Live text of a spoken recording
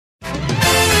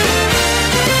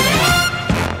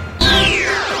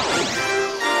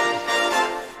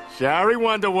Sorry,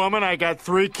 Wonder Woman, I got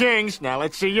 3 kings. Now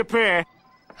let's see your pair.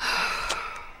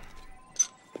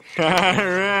 All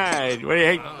right.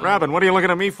 Hey, Robin, what are you looking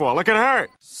at me for? Look at her.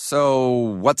 So,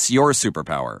 what's your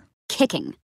superpower?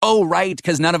 Kicking. Oh, right,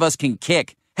 because none of us can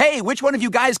kick. Hey, which one of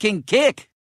you guys can kick?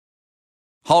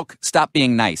 Hulk, stop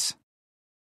being nice.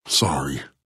 Sorry.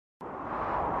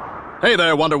 Hey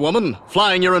there, Wonder Woman.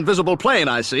 Flying your invisible plane,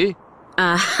 I see.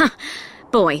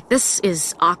 Boy, this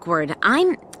is awkward.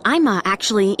 I'm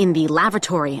actually in the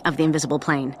lavatory of the invisible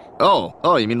plane.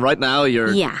 Oh, you mean right now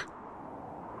you're... Yeah.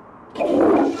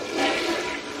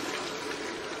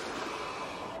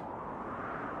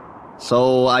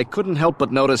 So I couldn't help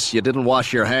but notice you didn't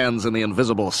wash your hands in the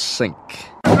invisible sink.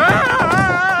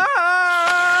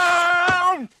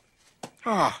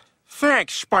 Oh,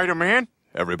 thanks, Spider-Man.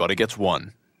 Everybody gets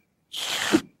 1.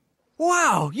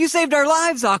 Wow, you saved our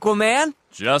lives, Aquaman.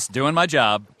 Just doing my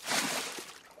job.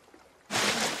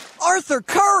 Arthur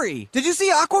Curry! Did you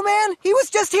see Aquaman? He was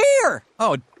just here!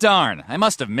 Oh, darn. I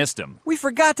must have missed him. We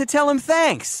forgot to tell him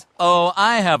thanks. Oh,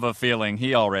 I have a feeling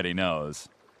he already knows.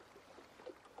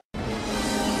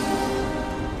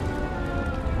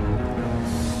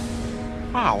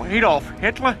 Oh, Adolf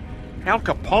Hitler? Al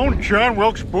Capone? John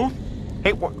Wilkes Booth?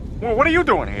 Hey, what are you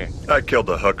doing here? I killed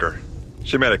a hooker.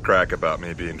 She made a crack about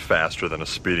me being faster than a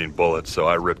speeding bullet, so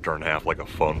I ripped her in half like a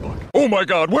phone book. Oh my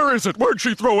God, where is it? Where'd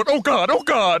she throw it? Oh God, oh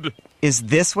God! Is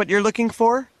this what you're looking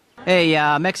for? Hey,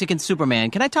 Mexican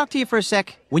Superman, can I talk to you for a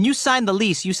sec? When you signed the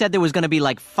lease, you said there was gonna be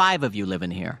like 5 of you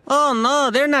living here. Oh, no,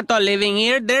 they're not all living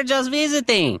here. They're just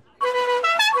visiting.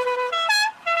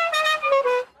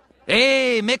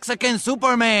 Hey, Mexican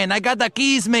Superman, I got the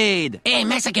keys made. Hey,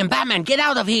 Mexican Batman, get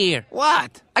out of here.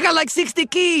 What? I got like 60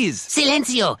 keys.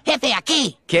 Silencio, jefe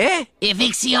aquí. ¿Qué?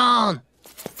 Evicción.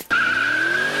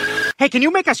 Hey, can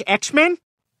you make us X-Men?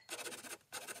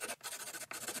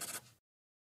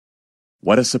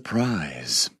 What a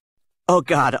surprise. Oh,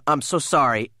 God, I'm so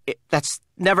sorry. That's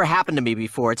never happened to me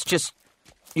before. It's just,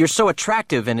 you're so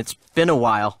attractive and it's been a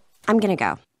while. I'm gonna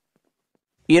go.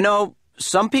 You know,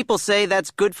 some people say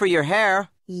that's good for your hair.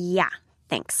 Yeah,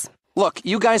 thanks. Look,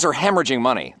 you guys are hemorrhaging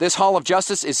money. This Hall of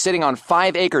Justice is sitting on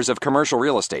 5 acres of commercial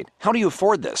real estate. How do you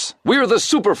afford this? We're the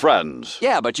Super Friends.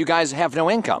 Yeah, but you guys have no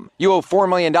income. You owe $4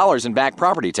 million in back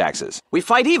property taxes. We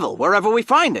fight evil wherever we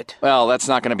find it. Well, that's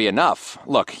not going to be enough.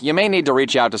 Look, you may need to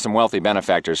reach out to some wealthy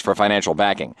benefactors for financial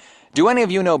backing. Do any of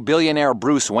you know billionaire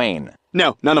Bruce Wayne?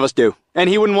 No, none of us do.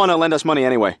 And he wouldn't want to lend us money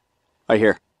anyway. I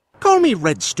hear. Call me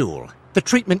Red Stool. The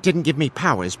treatment didn't give me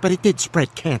powers, but it did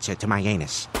spread cancer to my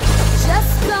anus.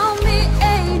 Just call me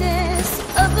anus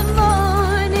of the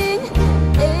morning.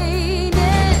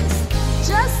 Anus.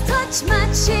 Just touch my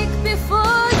cheek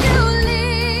before you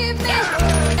leave me.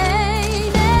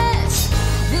 Anus.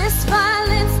 This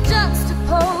violence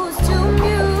juxtaposed to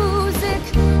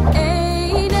music.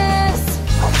 Anus.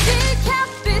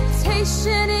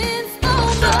 Decapitation in slow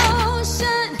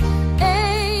motion.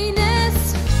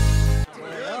 Anus.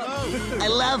 I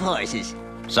love horses.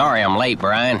 Sorry I'm late,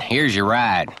 Brian. Here's your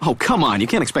ride. Oh, come on. You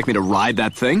can't expect me to ride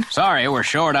that thing. Sorry, we're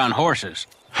short on horses.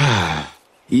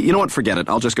 You know what? Forget it.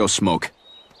 I'll just go smoke.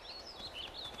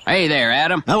 Hey there,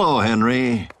 Adam. Hello,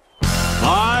 Henry.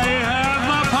 I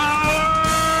have the power!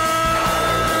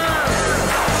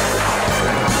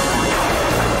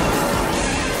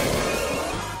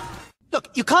 Look,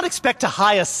 you can't expect to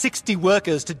hire 60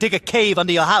 workers to dig a cave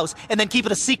under your house and then keep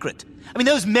it a secret. I mean,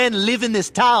 those men live in this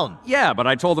town. Yeah, but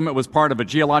I told them it was part of a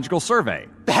geological survey.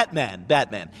 Batman.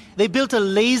 They built a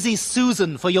Lazy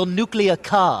Susan for your nuclear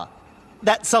car.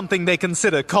 That's something they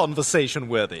consider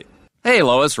conversation-worthy. Hey,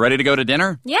 Lois, ready to go to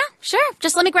dinner? Yeah, sure.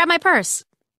 Just let me grab my purse.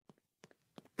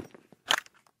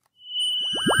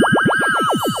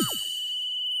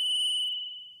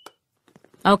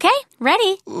 Okay,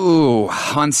 ready. Ooh,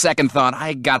 on second thought,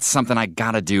 I got something I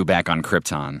gotta do back on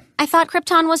Krypton. I thought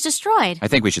Krypton was destroyed. I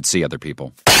think we should see other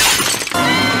people.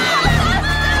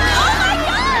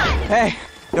 Hey,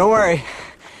 don't worry.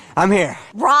 I'm here.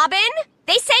 Robin?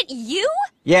 They sent you?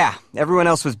 Yeah, everyone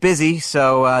else was busy,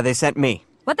 so they sent me.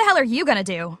 What the hell are you gonna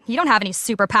do? You don't have any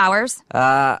superpowers.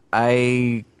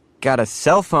 I got a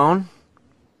cell phone.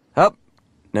 Oh,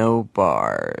 no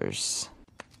bars.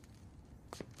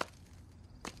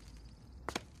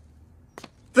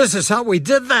 This is how we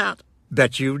did that.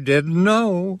 Bet you didn't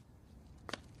know.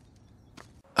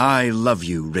 I love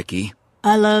you, Ricky.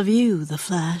 I love you, the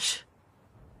Flash.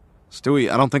 Stewie,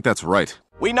 I don't think that's right.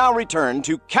 We now return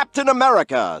to Captain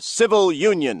America, Civil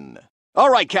Union. All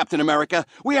right, Captain America,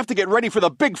 we have to get ready for the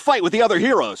big fight with the other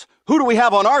heroes. Who do we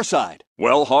have on our side?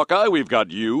 Well, Hawkeye, we've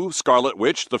got you, Scarlet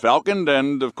Witch, the Falcon,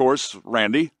 and, of course,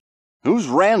 Randy. Who's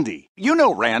Randy? You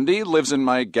know Randy, lives in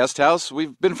my guest house.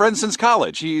 We've been friends since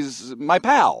college. He's my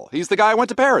pal. He's the guy I went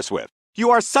to Paris with. You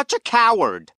are such a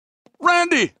coward.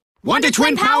 Randy! Wonder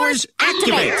Twin powers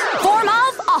activate! Form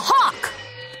of a hawk!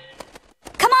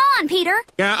 Come on, Peter!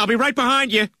 Yeah, I'll be right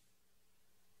behind you.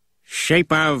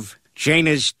 Shape of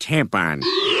Jaina's tampon.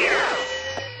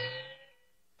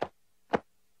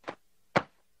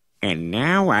 And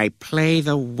now I play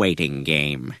the waiting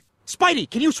game. Spidey,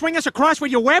 can you swing us across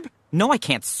with your web? No, I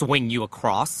can't swing you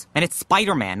across. And it's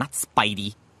Spider-Man, not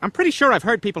Spidey. I'm pretty sure I've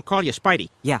heard people call you Spidey.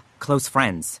 Yeah, close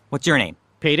friends. What's your name?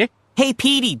 Peter? Hey,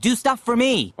 Petey, do stuff for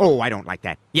me. Oh, I don't like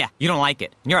that. Yeah, you don't like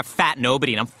it. You're a fat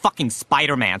nobody, and I'm fucking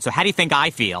Spider-Man, so how do you think I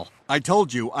feel? I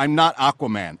told you, I'm not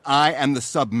Aquaman. I am the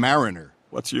Submariner.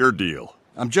 What's your deal?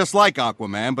 I'm just like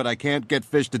Aquaman, but I can't get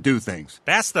fish to do things.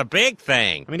 That's the big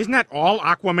thing. I mean, isn't that all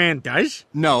Aquaman does?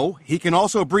 No, he can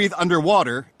also breathe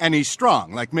underwater, and he's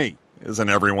strong, like me. Isn't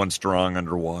everyone strong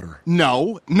underwater?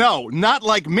 No, not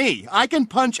like me. I can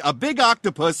punch a big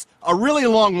octopus a really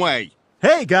long way.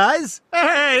 Hey, guys!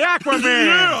 Hey, Aquaman!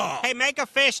 Yeah. Hey, make a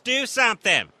fish do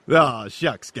something. Oh,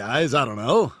 shucks, guys. I don't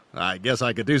know. I guess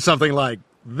I could do something like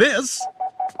this.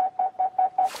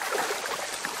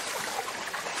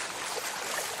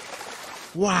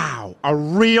 Wow, a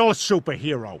real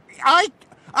superhero. I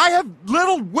have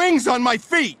little wings on my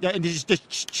feet.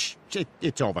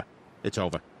 It's over. It's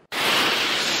over.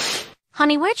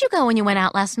 Honey, where'd you go when you went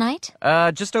out last night?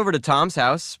 Just over to Tom's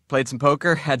house. Played some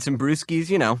poker, had some brewskis,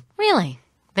 you know. Really?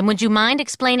 Then would you mind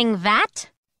explaining that?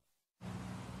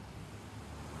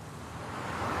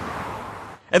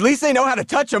 At least they know how to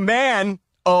touch a man.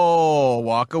 Oh,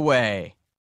 walk away.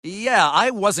 Yeah,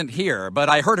 I wasn't here, but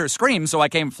I heard her scream, so I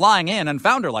came flying in and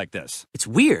found her like this. It's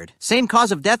weird. Same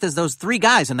cause of death as those 3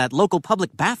 guys in that local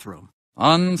public bathroom.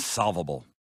 Unsolvable.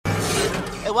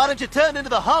 Hey, why don't you turn into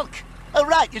the Hulk? Oh,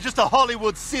 right, you're just a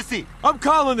Hollywood sissy. I'm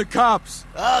calling the cops.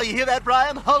 Oh, you hear that,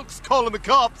 Brian? Hulk's calling the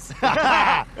cops.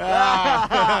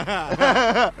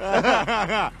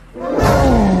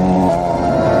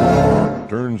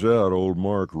 Turns out old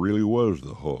Mark really was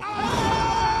the Hulk.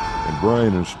 And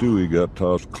Brian and Stewie got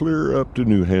tossed clear up to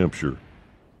New Hampshire.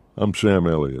 I'm Sam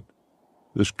Elliott.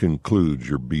 This concludes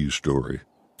your B story.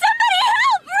 Somebody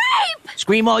help! Rape!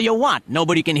 Scream all you want.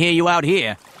 Nobody can hear you out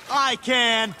here. I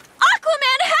can.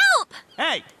 Aquaman, help!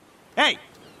 Hey,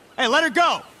 let her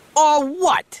go. Or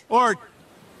what? Or,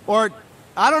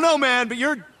 I don't know, man, but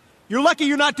you're lucky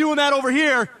you're not doing that over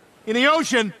here in the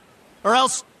ocean, or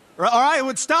else I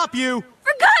would stop you.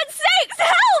 For God's sakes,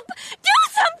 help! Do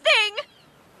something!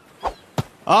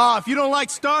 If you don't like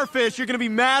starfish, you're gonna be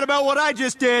mad about what I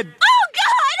just did. Oh,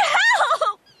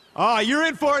 God, help! You're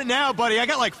in for it now, buddy. I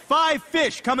got like 5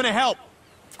 fish coming to help.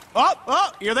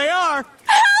 Oh, here they are.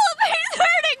 Help! He's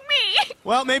hurting me!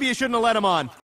 Well, maybe you shouldn't have let him on.